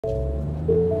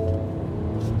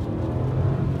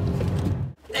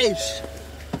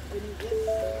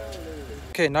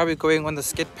Okay, now we're going on the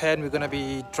Skidpan. We're gonna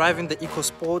be driving the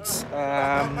Ecosports.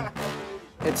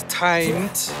 It's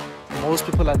timed. Most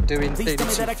people are doing 30 to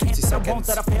 50 seconds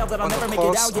on the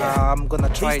course. I'm gonna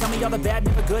try to do 30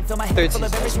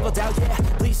 as well.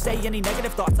 Please say any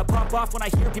negative thoughts. I pop off when I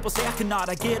hear people say I cannot.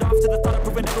 I get off to the thought of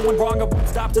proving everyone wrong. I won't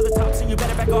stop to the top, so you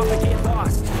better back off and get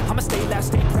lost. I'ma stay loud,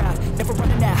 stay proud, never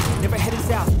running out, never heading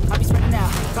south. I'll be spreading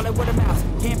out, call it word of mouth.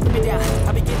 Can't put me down,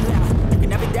 I'll be getting loud. You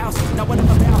can have it down, know what I'm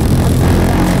about. I'll be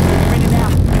running out, raining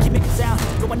out, I keep making sound.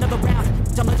 Go another round,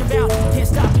 I'm legend bound. Can't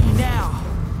stop me now.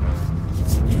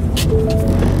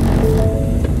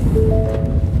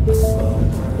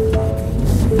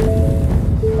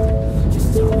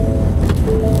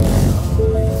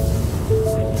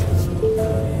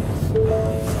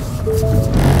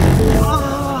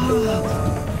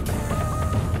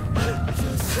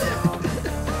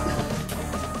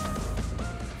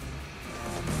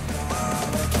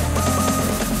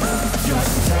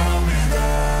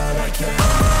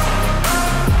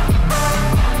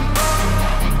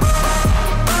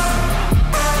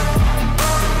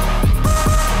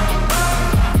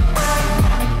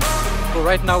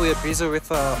 Right now we are busy with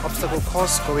obstacle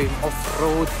course going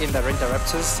off-road in the Ranger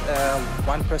Raptors.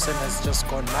 One person has just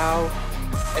gone now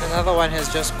and another one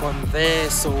has just gone there,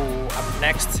 so I'm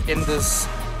next in this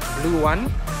blue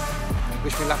one.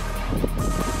 Wish me luck.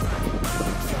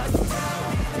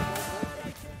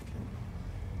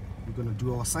 We're gonna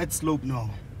do our side slope now.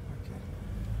 Okay.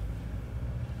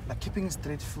 Like keeping it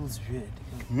straight feels weird.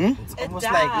 Hmm?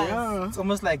 It's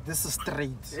almost like this is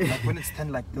straight. Like when it's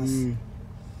turned like this.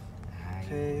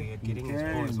 We are getting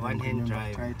exposed. One hand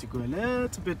drive. Try to go a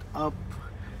little bit up,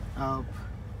 up,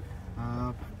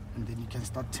 up, and then you can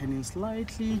start turning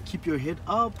slightly. Keep your head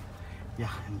up,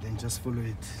 yeah, and then just follow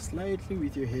it slightly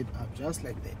with your head up, just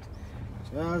like that,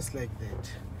 just like that.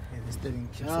 Yeah, this thing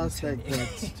just like that,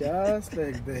 just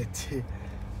like that,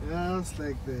 just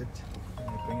like that.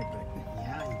 Bring it back.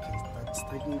 Yeah, you can start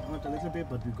straightening out a little bit,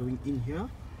 but we're going in here.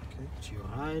 Okay, to your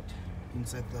right,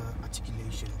 inside the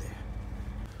articulation there.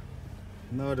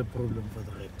 Not a problem for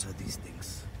the Raptor, these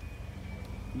things.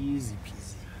 Easy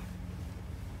peasy.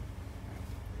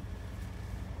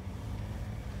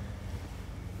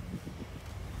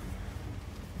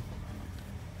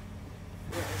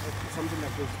 Something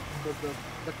like this, because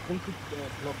the concrete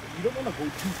block, you don't want to go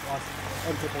too fast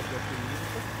on top of that thing.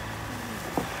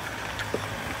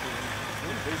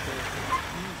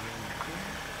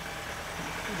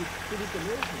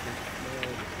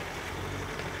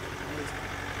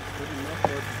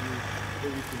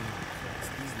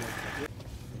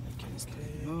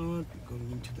 Not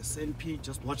going into the sandpit.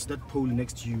 Just watch that pole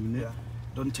next to you. Yeah.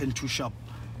 Don't turn too sharp.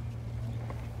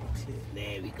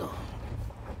 There we go.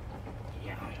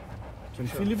 Yeah. Can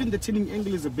feel even the turning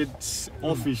angle is a bit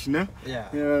offish, no? Yeah.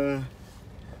 Yeah.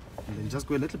 And then just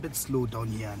go a little bit slow down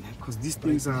here, because these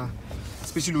things are,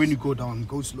 especially when you go down,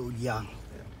 go slowly. Yeah.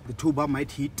 The tow bar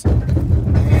might hit. You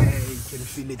can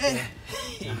feel it there.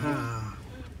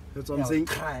 That's what I'm saying.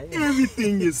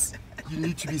 Everything is, you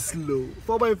need to be slow.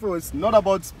 4x4 is not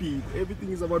about speed.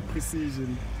 Everything is about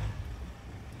precision.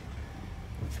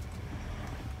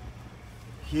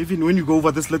 Even when you go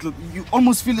over this little, you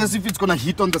almost feel as if it's gonna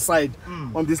hit on the side,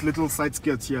 on this little side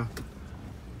skirts here.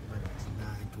 But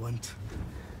nah, it won't.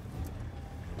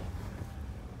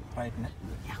 Right now?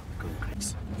 Yeah, go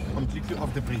brakes. Completely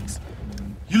off the brakes.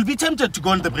 You'll be tempted to go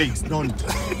on the brakes. Don't.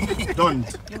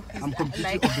 Don't. I'm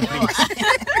completely off the brakes.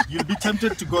 You'll be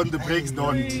tempted to go on the brakes.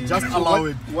 Don't. Just allow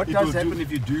it. What does happen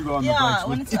if you do go on the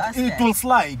brakes? It will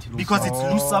slide because it's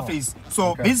loose surface.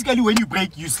 So basically when you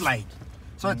brake, you slide.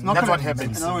 So it's not what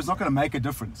happens. In other words, it's not going to make a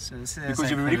difference because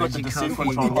you've already got the descent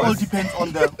control. It all depends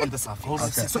on the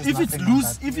surface. Okay. So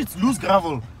if it's loose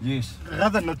gravel, yes,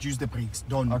 rather not use the brakes.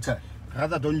 Don't. Okay.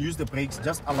 Rather don't use the brakes.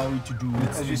 Just allow it to do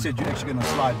it. As you said, you're actually going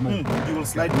to slide more. You will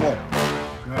slide more.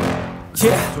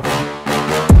 Yeah.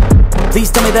 Please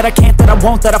tell me that I can't, that I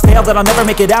won't, that I fail, that I'll never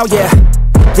make it out. Yeah.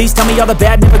 Please tell me all the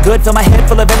bad, never good. Fill my head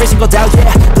full of every single doubt,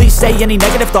 yeah. Please say any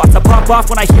negative thoughts. I pop off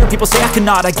when I hear people say I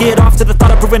cannot. I get off to the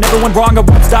thought of proving everyone wrong. I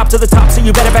won't stop to the top, so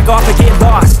you better back off and get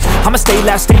lost. I'ma stay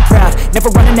loud, stay proud, never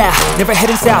running out, never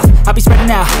heading south. I'll be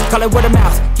spreading out, call it word of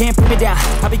mouth. Can't put me down,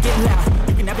 I'll be getting loud.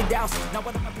 You can have it down, know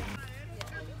what I'm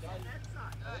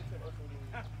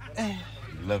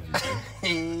Love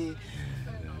you,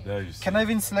 yeah, Can I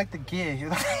even select the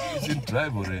gear? It's in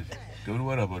drive already. Don't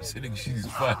worry about selling, she's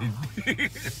fine.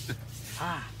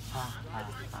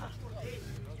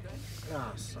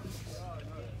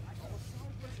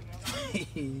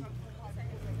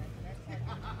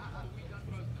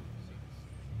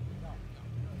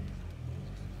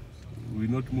 We're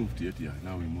not moved yet, yeah.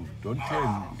 Now we moved. Don't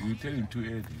turn. You're turning too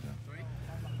early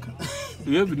now.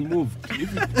 You haven't moved.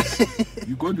 If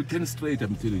you're going to turn straight,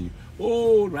 I'm telling you.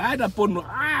 Oh, right upon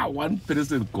one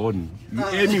person gone.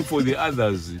 You're aiming for the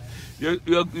others. You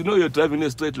know you're driving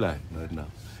a straight line right now.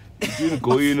 You didn't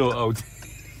go in or out.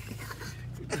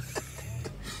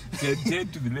 Turn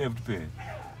to the left, pair.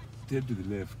 Turn to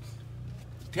the left.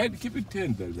 Keep it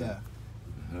turned like that.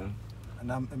 Yeah.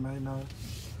 And am I now?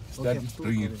 Start,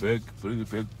 bring it back,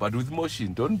 but with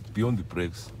motion. Don't be on the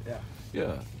brakes. Yeah.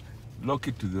 Yeah. Lock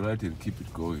it to the right and keep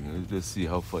it going. Let's see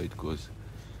how far it goes.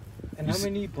 And how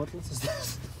many bottles is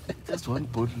this? Just one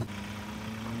bottle.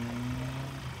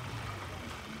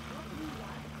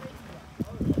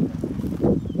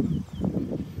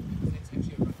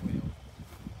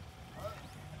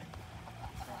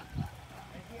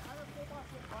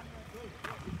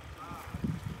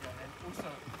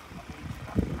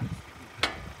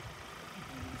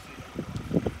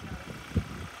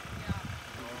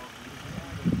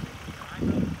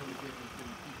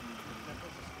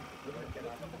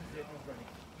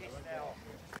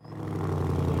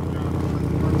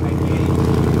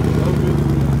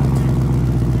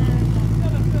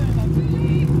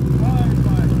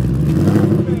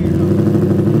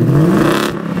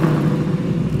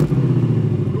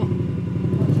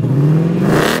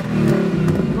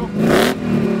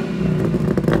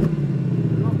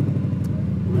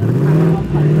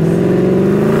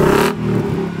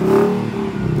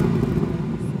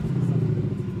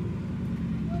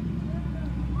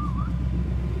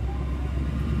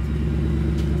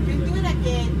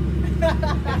 Ha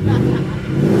ha ha!